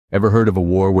Ever heard of a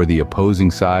war where the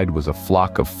opposing side was a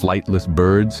flock of flightless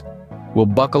birds? Well,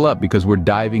 buckle up because we're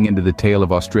diving into the tale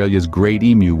of Australia's Great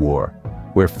Emu War,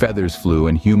 where feathers flew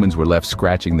and humans were left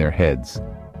scratching their heads.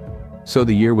 So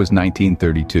the year was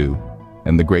 1932,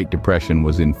 and the Great Depression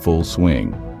was in full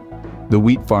swing. The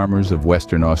wheat farmers of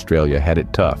Western Australia had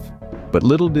it tough, but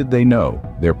little did they know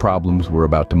their problems were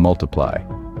about to multiply,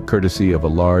 courtesy of a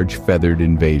large feathered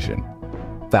invasion.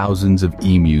 Thousands of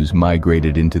emus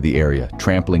migrated into the area,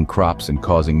 trampling crops and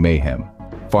causing mayhem.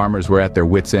 Farmers were at their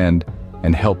wits' end,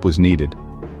 and help was needed.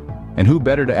 And who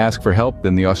better to ask for help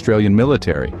than the Australian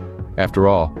military? After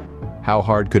all, how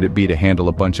hard could it be to handle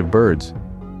a bunch of birds?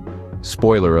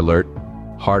 Spoiler alert,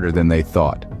 harder than they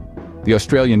thought. The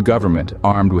Australian government,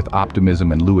 armed with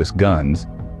optimism and Lewis guns,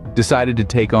 decided to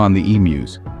take on the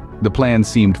emus. The plan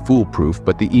seemed foolproof,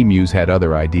 but the emus had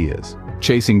other ideas.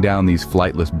 Chasing down these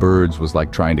flightless birds was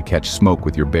like trying to catch smoke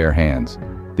with your bare hands.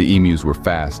 The emus were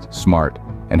fast, smart,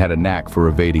 and had a knack for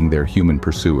evading their human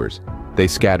pursuers. They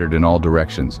scattered in all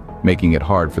directions, making it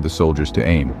hard for the soldiers to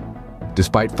aim.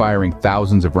 Despite firing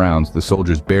thousands of rounds, the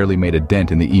soldiers barely made a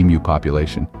dent in the emu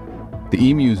population. The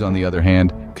emus, on the other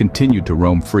hand, continued to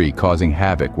roam free, causing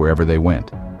havoc wherever they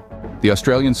went. The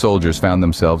Australian soldiers found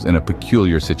themselves in a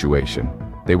peculiar situation.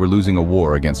 They were losing a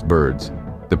war against birds.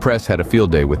 The press had a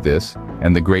field day with this,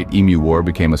 and the Great Emu War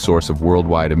became a source of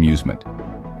worldwide amusement.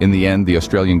 In the end, the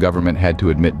Australian government had to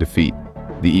admit defeat.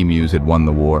 The emus had won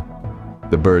the war.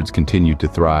 The birds continued to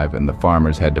thrive, and the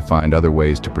farmers had to find other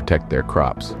ways to protect their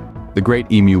crops. The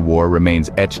Great Emu War remains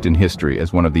etched in history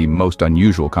as one of the most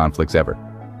unusual conflicts ever.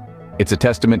 It's a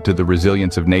testament to the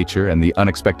resilience of nature and the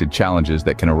unexpected challenges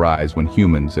that can arise when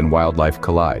humans and wildlife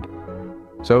collide.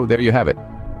 So there you have it.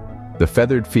 The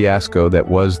feathered fiasco that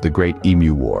was the Great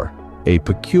Emu War, a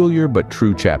peculiar but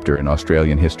true chapter in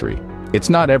Australian history. It's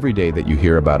not every day that you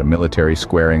hear about a military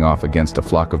squaring off against a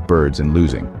flock of birds and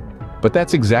losing. But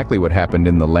that's exactly what happened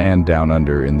in the land down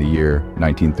under in the year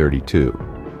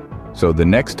 1932. So the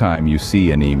next time you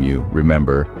see an emu,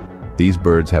 remember, these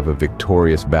birds have a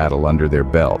victorious battle under their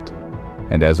belt.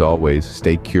 And as always,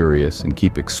 stay curious and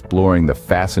keep exploring the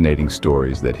fascinating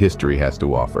stories that history has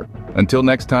to offer. Until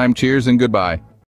next time, cheers and goodbye.